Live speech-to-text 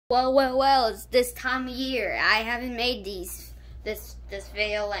Well, it's this time of year. I haven't made this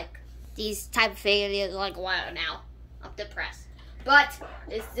video, like, these type of videos, like, a while now. I'm depressed. But,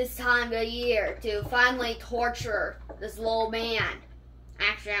 it's this time of year to finally torture this little man.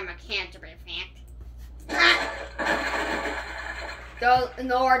 Actually, I'm a cancer fan.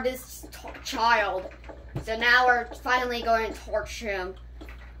 Nor this child. So now we're finally going to torture him.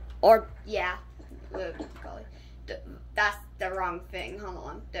 Or, yeah. That's the wrong thing. Hold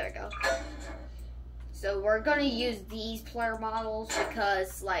on. There we go. So we're gonna use these player models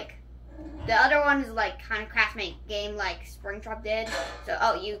because, like, the other one is like kind of craftmate game like Springtrap did. So,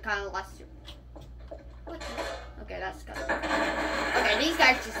 oh, you kind of lost your... What? Okay, that's good. Okay, these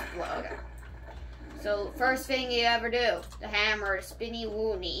guys just blow. Okay. So, first thing you ever do, the hammer, spinny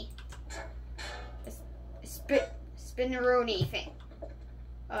woony. Spin-a-rooney thing.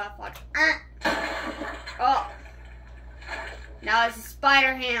 Oh, fuck. Oh. Now it's a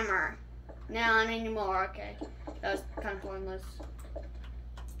spider hammer. No, not anymore. Okay. That was kind of pointless.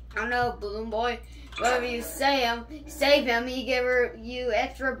 I don't know, balloon boy. Whatever you save him, he give you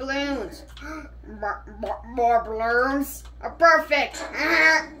extra balloons. More balloons. Oh, perfect.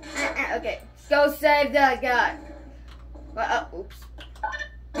 Okay, go save that guy. Oops.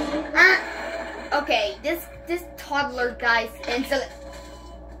 Okay, this toddler guy's instantly.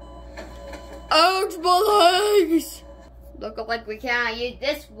 Ouch, my legs! Look like we can't use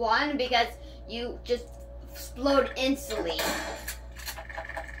this one because you just explode instantly.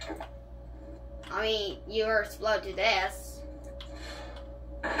 I mean, you were explode to this.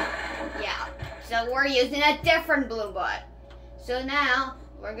 Yeah. So we're using a different blue butt. So now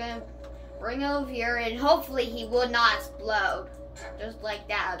we're gonna bring over here and hopefully he will not explode. Just like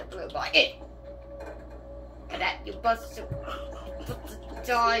that other blue butt. And that you busted.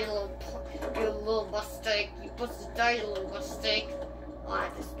 Die, you little mistake. You busted die, you little mistake. Oh, I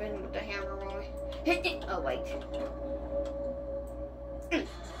have to spin with the hammer roll. Hit it. Oh, wait.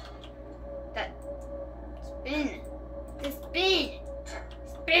 That. Spin. Just spin.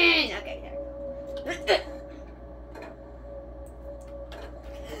 Spin. Okay, there we go.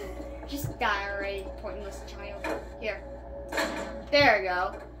 Just die already, pointless child. Here. There we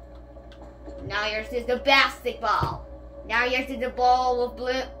go. Now yours is the basketball. Now yours is the ball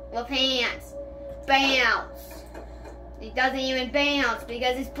with hands. Bounce. He doesn't even bounce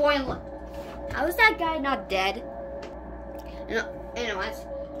because it's pointless. How is that guy not dead? Anyways.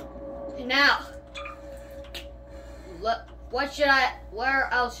 Now. Look. Where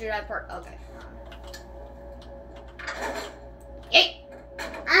else should I put? Okay. Hey.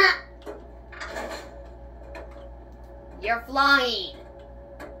 You're flying.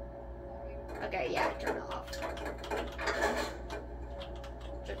 Okay, yeah, turn it off.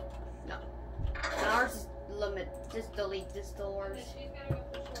 No. Ours is limit. Just delete this doors.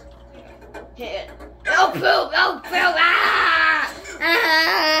 Hit. Oh, poop! Oh, poop! Ah!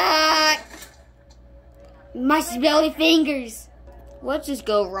 Ah! My smelly fingers. What just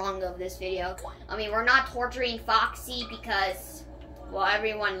go wrong of this video? I mean, we're not torturing Foxy because, well,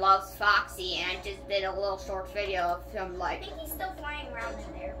 everyone loves Foxy, and I just did a little short video of him, like. I think he's still flying around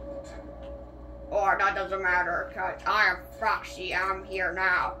in there. Or that doesn't matter, because I am Foxy, I'm here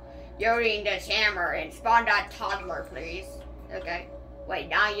now. Using this hammer and spawn that toddler, please. Okay. Wait,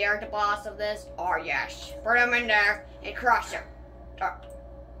 now you're the boss of this? Oh, yes. Put him in there and crush him.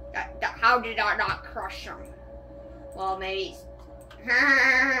 How did I not crush him? Well, maybe.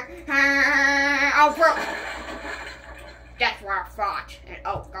 Oh, bro. That's what I thought. And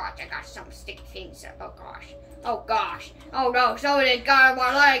oh gosh, I got some sticky things. Oh gosh. Oh gosh. Oh no, somebody got on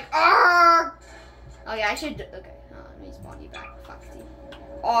my leg. Oh yeah, I should. Okay, let me spawn you back, Foxy.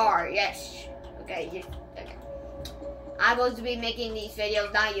 Oh yes. Okay, okay. I'm supposed to be making these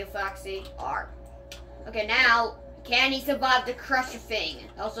videos, not you, Foxy. Okay, now can he survive the crusher thing?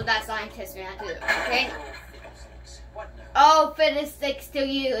 Also, that scientist man too. Okay. Oh, fitness sticks to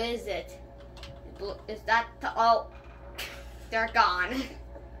you, is it? Is that? Oh. They're gone.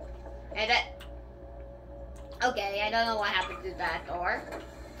 And okay, I don't know what happened to that door.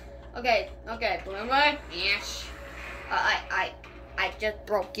 Okay, Balloon Boy. Yes. I just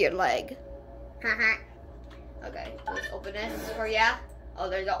broke your leg. Okay, let's open this for ya. Oh,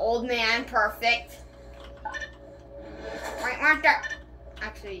 there's an old man. Perfect. Right there.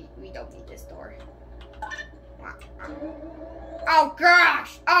 Actually, we don't need this door. Oh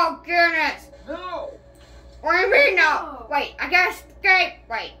gosh! Oh goodness! No! What do you mean no? Wait, I gotta escape.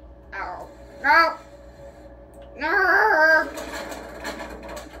 Wait. Oh. No. No.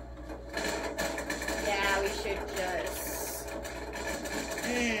 Yeah, we should just.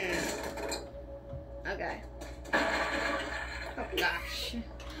 Okay. Oh gosh.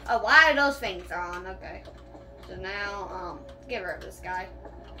 Oh, why are those things on? Okay. So now, get rid of this guy.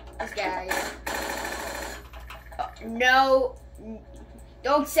 This guy. No.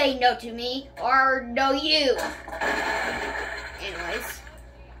 Don't say no to me, or no you. Anyways.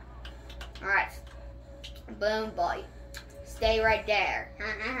 Alright. Boom, boy. Stay right there.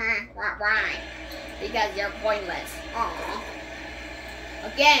 Right. Because you're pointless. Aww.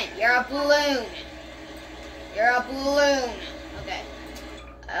 Again, you're a balloon. You're a balloon. Okay.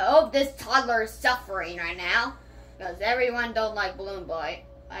 I hope this toddler is suffering right now. Because everyone don't like Balloon Boy.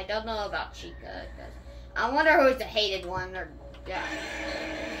 I don't know about Chica. I wonder who's the hated one. Or, yeah.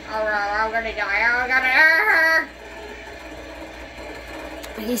 I'm gonna die. I'm gonna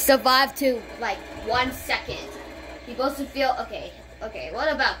die. He survived to like 1 second. He's supposed to feel okay. Okay, what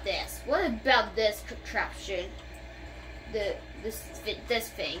about this? What about this contraption? This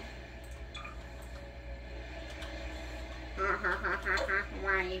thing.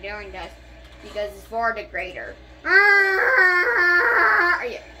 Why are you doing this? Because it's for the greater.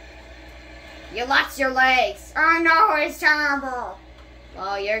 You lost your legs. Oh no, it's terrible.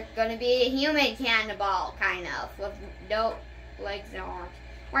 Well, you're gonna be a human cannibal, kind of, with no legs and arms.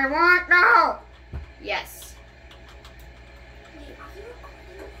 Wait, what? No. Yes. Wait, are you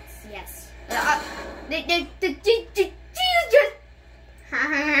recording this? Yes.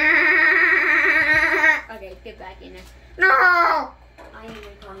 Okay, get back in there. No! I am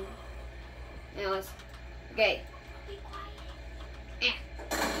recording. Anyways. Okay. Be quiet.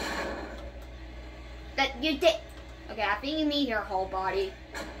 That you did. Okay, I think you mean your whole body.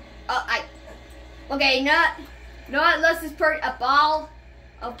 Okay, let's just put a ball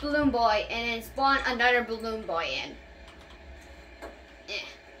of Balloon Boy and then spawn another Balloon Boy in.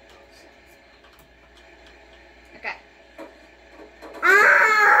 Okay.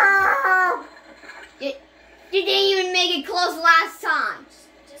 You didn't even make it close last time.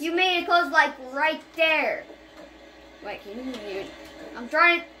 You made it close like right there. Wait, can you hear it? I'm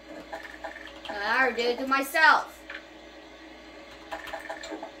trying. I already did it to myself.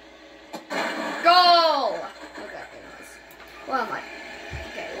 Go! Okay, what am I?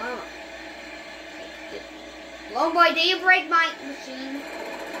 Okay, what am I? Balloon Boy, did you break my machine?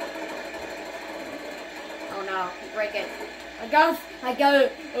 Oh no, you break it. I got it. I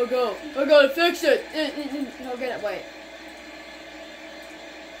gotta fix it. No, get it. Wait.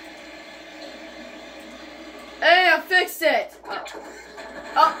 Hey, I fixed it.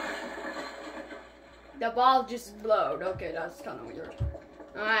 Oh. The ball just exploded. Okay, that's kind of weird.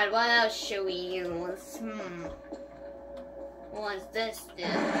 Alright, what else should we use? What's this do?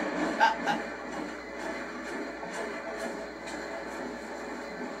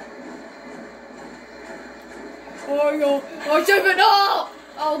 Oh no! Oh, Stephen, no!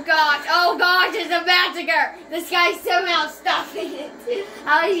 Oh gosh, it's a massacre! This guy's somehow stuffing it.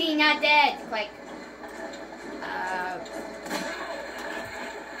 How is he not dead? Like,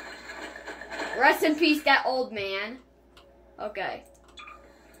 rest in peace, that old man. Okay.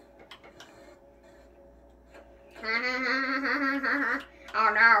 Oh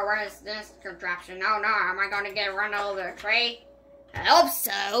no, what is this contraption? Oh no, am I gonna get run over a tree? I hope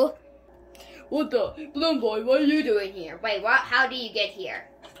so. What the? Balloon Boy, what are you doing here? Wait, what? How do you get here?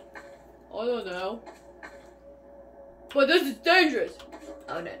 I don't know. But this is dangerous.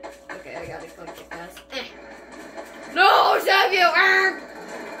 Oh no. Okay, I gotta go get this. No, save you!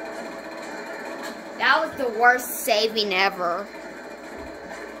 That was the worst saving ever.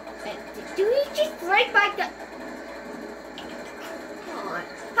 Did we just break my gun? Come on.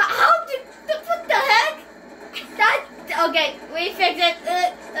 How did? What the heck? That. Okay, we fixed it.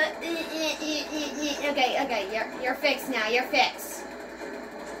 Okay, you're fixed now. You're fixed.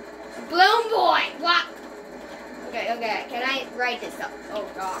 Balloon Boy, what? Okay. Can I write this up? Oh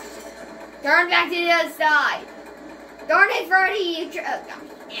gosh. Turn back to the other side. Darn it, Freddy! You. Oh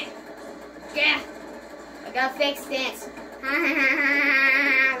gosh. Yeah. I gotta fix this.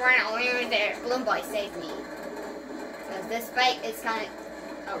 We're not leaving there. Balloon Boy, save me. Because this fight is kind of.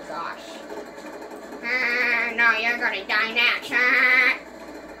 Oh gosh. No, you're gonna die now.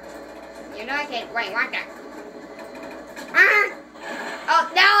 You know I can't. Wait, what the?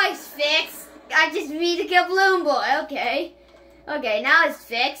 Oh, now it's fixed. I just need to kill Balloon Boy. Okay. Okay, now it's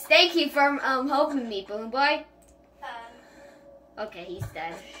fixed. Thank you for helping me, Balloon Boy. Okay, he's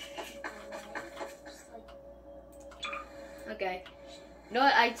dead. Okay. You know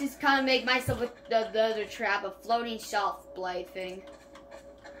what? I just kind of make myself with the other trap, a floating shelf blade thing.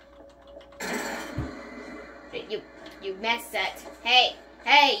 You missed it. Hey,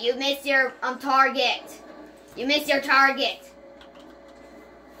 you missed your target. You missed your target.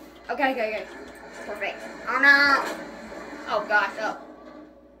 Okay. Perfect. Oh no. Oh gosh.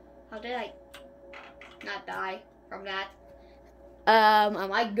 How did I not die from that?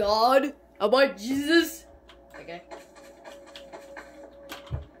 Am I God? Am I Jesus? Okay.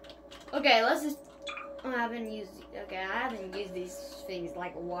 Okay, let's just. I haven't used these things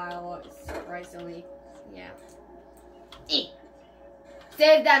like a while, surprisingly. Yeah.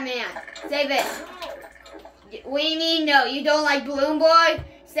 Save that man. Save it. What do you mean, no? You don't like Balloon Boy?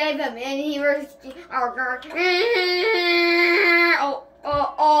 Save him. And he was. Oh, God.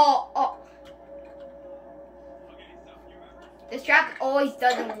 Oh. This trap always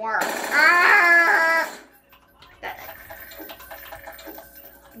doesn't work.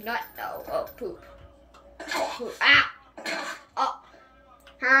 Not. Oh, poop. Poop. Ah! Oh.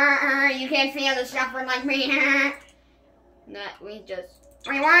 You can't feel the suffering like me.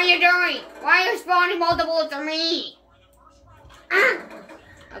 Wait, what are you doing? Why are you spawning multiples of me?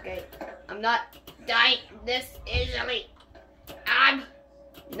 Okay, I'm not dying this easily. I'm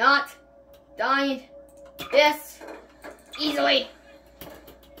not dying this easily.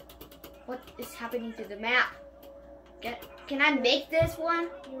 What is happening to the map? Can I make this one?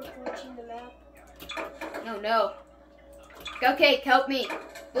 You're glitching the map. No. Okay, help me.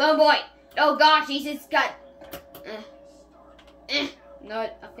 Balloon Boy. Oh gosh, he's just got... No,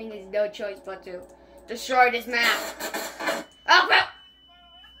 I think there's no choice but to destroy this map. Oh, no!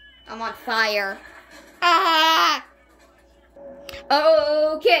 I'm on fire. Ah!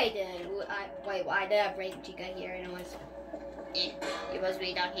 Okay then. Wait, why did I bring Chica here? And it was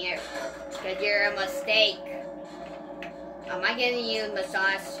me down here. Because you're a mistake. Am I giving you a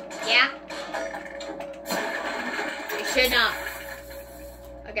massage? Yeah? You should not.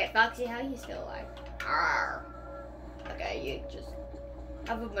 Okay, Foxy, how are you still alive? Arr. Okay, you just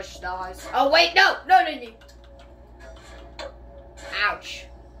have a massage. Oh, wait, no. Ouch.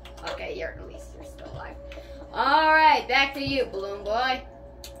 Okay, at least you're still alive. Alright, back to you, Balloon Boy.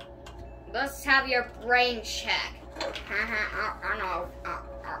 Let's have your brain check.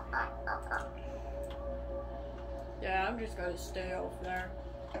 Yeah, I'm just gonna stay over there.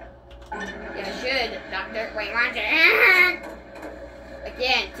 Yeah, I should, Doctor. Wait, watch it.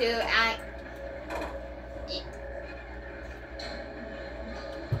 Again,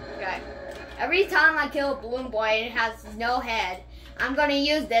 Okay. Every time I kill a Balloon Boy and it has no head, I'm gonna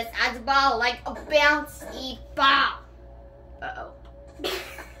use this as a ball, like a bouncy ball. Uh-oh.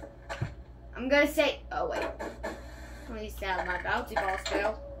 I'm gonna say, oh wait. Let me sell my bouncy ball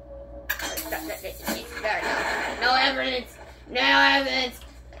still. There, no evidence.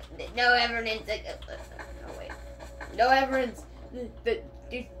 Oh wait. No evidence.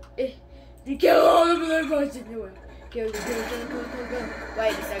 Kill all the Balloon Boys and do it. Go.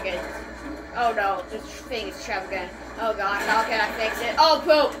 Wait a second. Oh no, this thing is trapped again. Oh god, how can I fix it? Oh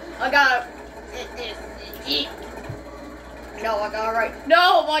poop! I gotta eat. No, I got it right.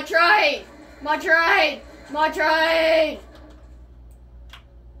 No, my train!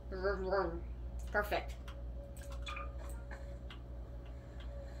 Perfect.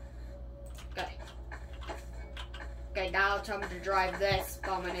 Okay, now tell me to drive this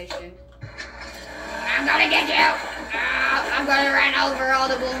abomination. I'm gonna get you! I'm gonna run over all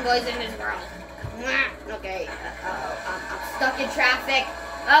the Balloon Boys in this world. Okay, I'm stuck in traffic.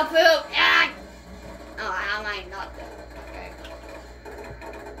 Oh, poop! Oh, how am I not dead? Okay.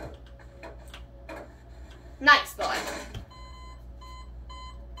 Nice boy.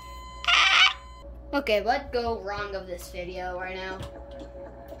 Okay, what go wrong of this video right now?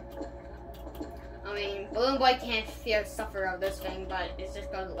 I mean, Balloon Boy can't suffer of this thing, but it's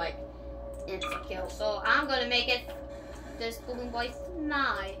just gonna like instant kill. So I'm gonna make it this Balloon Boy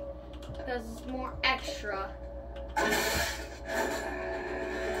fly because it's more extra.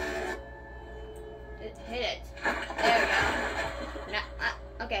 Hit it. There we go. Now,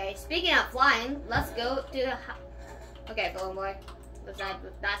 okay, speaking of flying, let's go to the. Okay, Balloon Boy.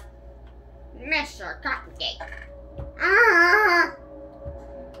 That's Mr. Cupcake.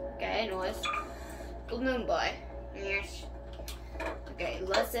 Okay, anyways. Balloon Boy. Yes. Okay,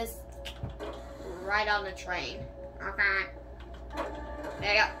 let's just ride on the train. Okay.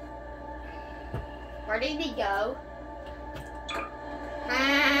 There you go. Where did he go?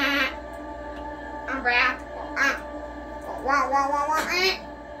 I'm back.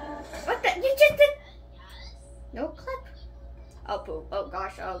 What the? You just did. No clip? Oh, poop. Oh,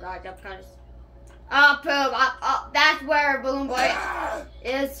 gosh. Oh, God. I'm kind of. Oh, poop. Oh, that's where Balloon Boy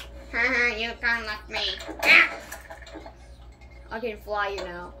is. You kind of left me. I can fly, you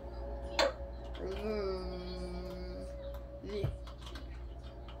know.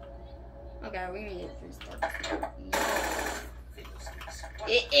 Okay, we need to restart.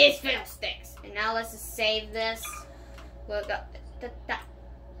 It is Fiddlesticks. And now let's just save this. Look up.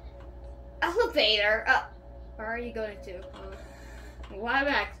 elevator. Where are you going to? Why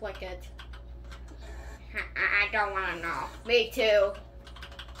would I click it? I don't want to know. Me too.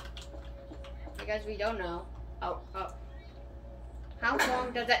 I guess we don't know. Oh. How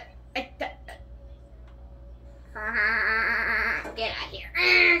long does it? Get out of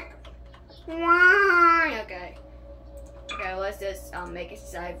here. Okay. Okay, let's just make it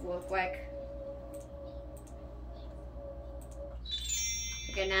save real quick.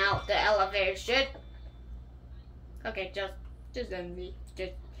 Okay, now the elevator should. Okay, just let me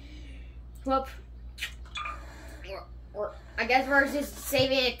just whoop. I guess we're just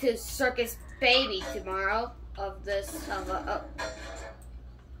saving it to Circus Baby tomorrow of this.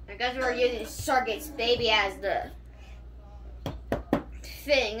 I guess we're using Circus Baby as the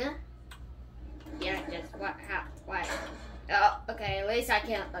thing. Yeah, just what? How? Why? Oh, okay. At least I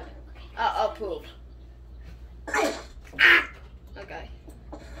can't. Okay. Poop. Okay.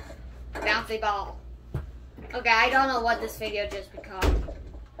 Bouncy ball. Okay, I don't know what this video just become.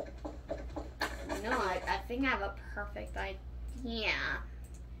 No, I think I have a perfect idea.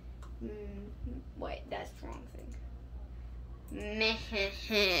 Wait, that's the wrong thing.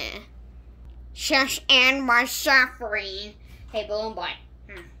 Shush and my suffering. Hey, Balloon Boy.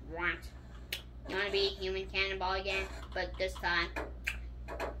 What? You want to be human cannonball again? But this time,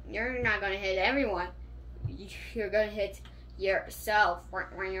 you're not going to hit everyone. You're going to hit yourself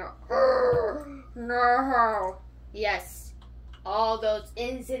when you're. No. Yes. All those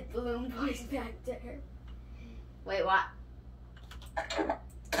innocent Balloon Boys back there. Wait, what?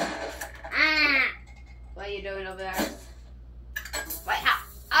 What are you doing over there? Wait, how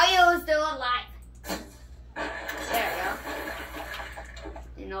are you still alive? There we go.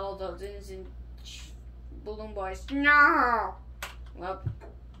 And all those innocent Balloon Boys. No! Well,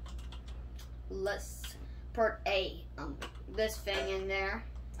 let's put this thing in there.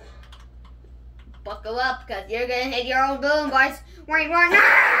 Buckle up, because you're going to hit your own Balloon Boys. Wait, what? No!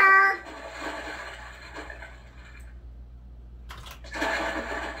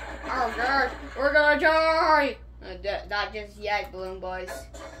 Oh, God. We're going to die. Not just yet, Balloon Boys.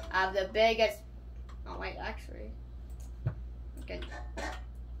 I have the biggest. Oh, wait, actually. Okay.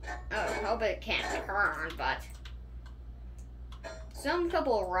 Oh, I hope it can't turn, but.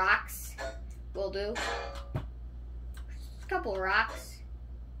 Couple rocks will do. Couple rocks.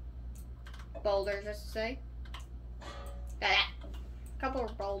 Boulders, let's say. Couple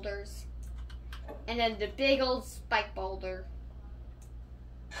of boulders. And then the big old spike boulder.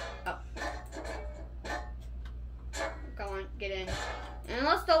 Oh. Go on, get in. And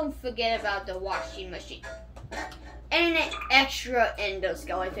let's don't forget about the washing machine. And an extra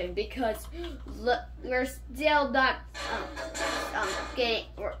endoskeleton, because look, we're still not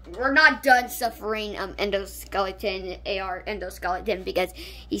we're not done suffering endoskeleton AR endoskeleton, because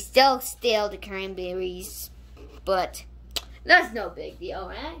he's still the cranberries, but that's no big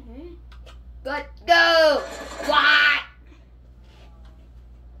deal, eh? But go! What?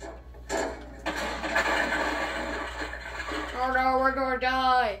 Oh no, we're gonna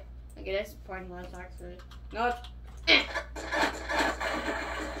die. Okay, that's pointless actually. No, it's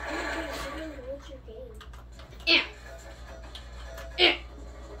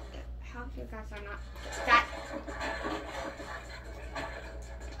how you guys are not that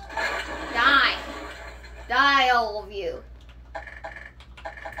die all of you.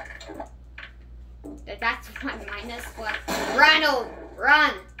 That's one minus one.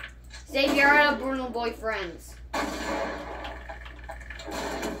 Run! Save your other Bruno boyfriends.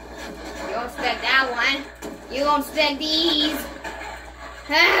 You don't expect that one. You don't expect these.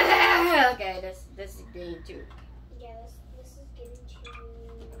 Okay, this is getting too. Yeah, this is getting too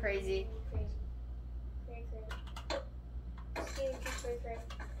crazy. Very crazy. It's getting too crazy.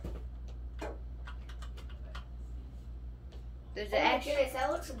 There's Oh an my extra. goodness,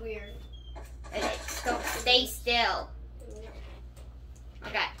 that looks weird. Don't stay still.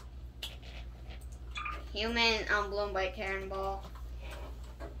 Okay. Human blown by cannonball.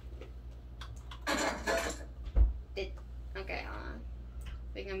 Okay, hold on.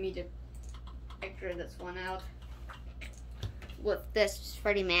 I think I need to figure this one out. With this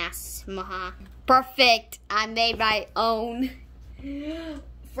Freddy mask. Perfect! I made my own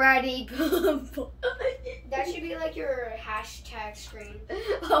Freddy Bumble. That should be like your hashtag screen.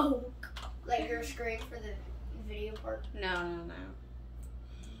 Oh. Like your screen for the video part. No.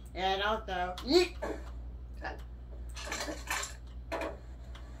 Yeah, not though.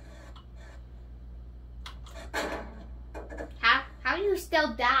 How do you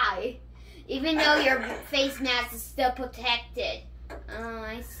still die? Even though your face mask is still protected. Oh,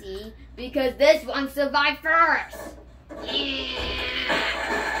 I see. Because this one survived first. Yeah.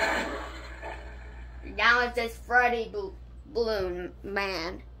 now it says Freddy Balloon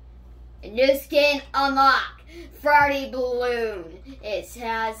Man. A new skin unlock. Freddy Balloon. It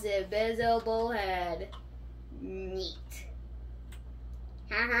has a visible head. Neat.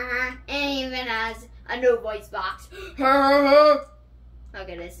 And even has a new voice box.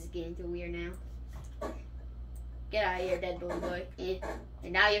 Okay, this is getting too weird now. Get out of here, dead balloon boy.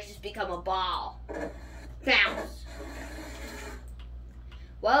 And now you've just become a ball. Bounce.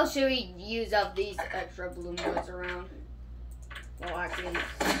 Well, should we use up these extra balloon boys around? Well, actually,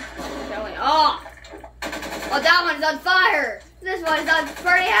 oh! Oh, that one's on fire! This one's on,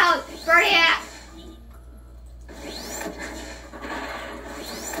 burn it out! Burn it out!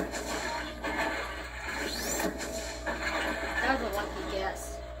 That was a lucky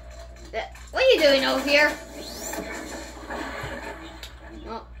guess. What are you doing over here?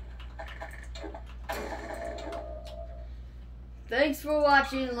 Oh. Thanks for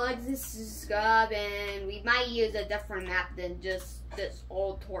watching. Like, subscribe, and we might use a different map than just this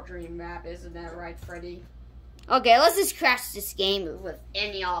old torturing map. Isn't that right, Freddy? Okay, let's just crash this game with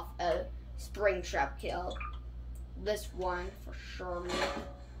any off a spring trap kill. This one for sure.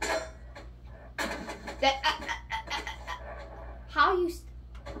 How you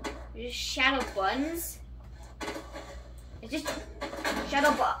just shadow buttons? It's just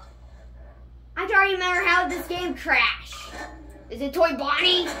shadow button. I don't remember how this game crashed. Is it Toy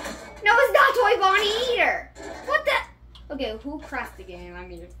Bonnie? No, it's not Toy Bonnie either. What the? Okay, who crashed the game? I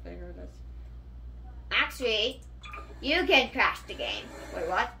need to figure this. Actually, you can crash the game. Wait,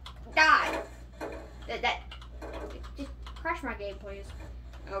 what? Die. Just crash my game, please.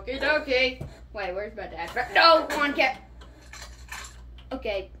 Okay, okay. Wait, where's my dad? No, come on, kid.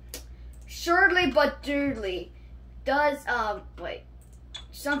 Okay. Surely but surely does wait.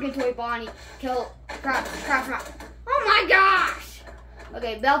 Sunken Toy Bonnie kill crash my. Oh my gosh!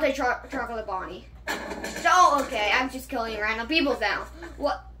 Okay, melted chocolate Bonnie. Oh, okay. I'm just killing random people now.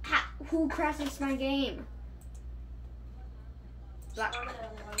 What? Who crashes my game?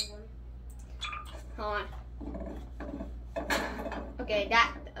 Hold on. Okay,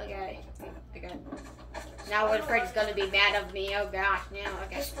 okay. Now what Freddy's gonna be mad of me? Oh gosh, now,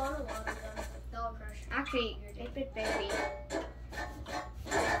 okay. Actually, 8-bit baby.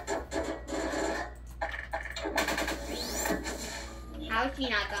 How is he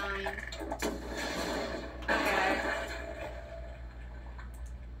not dying? Okay.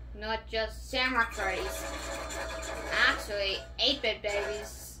 Not just Shamrock Freddy's. Actually, 8-bit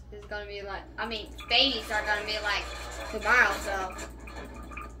babies is gonna be like, babies are gonna be like tomorrow, so.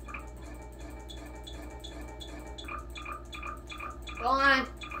 Go on.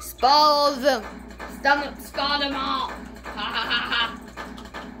 Spoil them. Scald them all. Ha ha ha ha.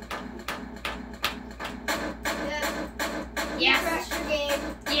 Yes. Crash your game.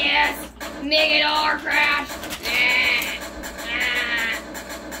 Yes. Make it all crash.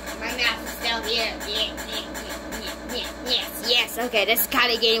 My mouse is still here. Yes. Okay, this is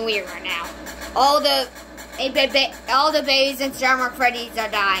kind of getting weird right now. All the babies in Shamrock Freddy's are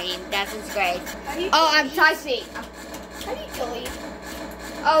dying. This is great. Oh, I'm typing. How do you delete?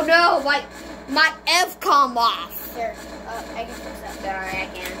 Oh no, my F come off. There. I can fix that. Sorry, I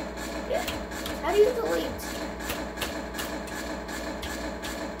can. Yeah. How do you delete?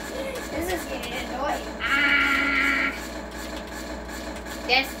 This is getting annoying.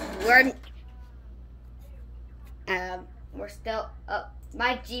 We're still up.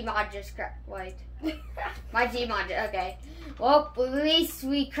 My Gmod just crashed. Wait. My Gmod, okay. Well, at least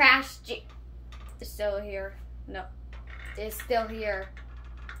we crashed. It's still here. No. It's still here.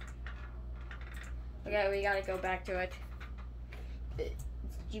 Okay, we gotta go back to it.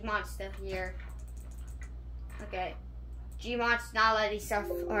 Gmod's still here. Okay. Gmod's not letting stuff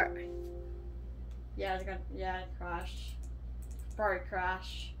or yeah, it crashed. Probably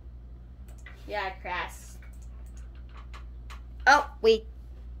crash. Yeah, it crashed. Oh, wait.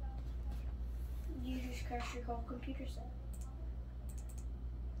 You just crashed your whole computer set.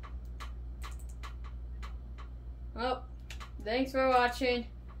 Oh, thanks for watching.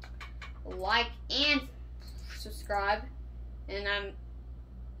 Like and subscribe. And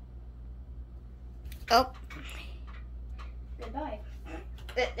oh. Goodbye.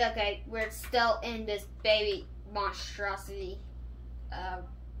 Okay, we're still in this baby monstrosity.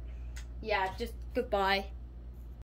 Yeah, just goodbye.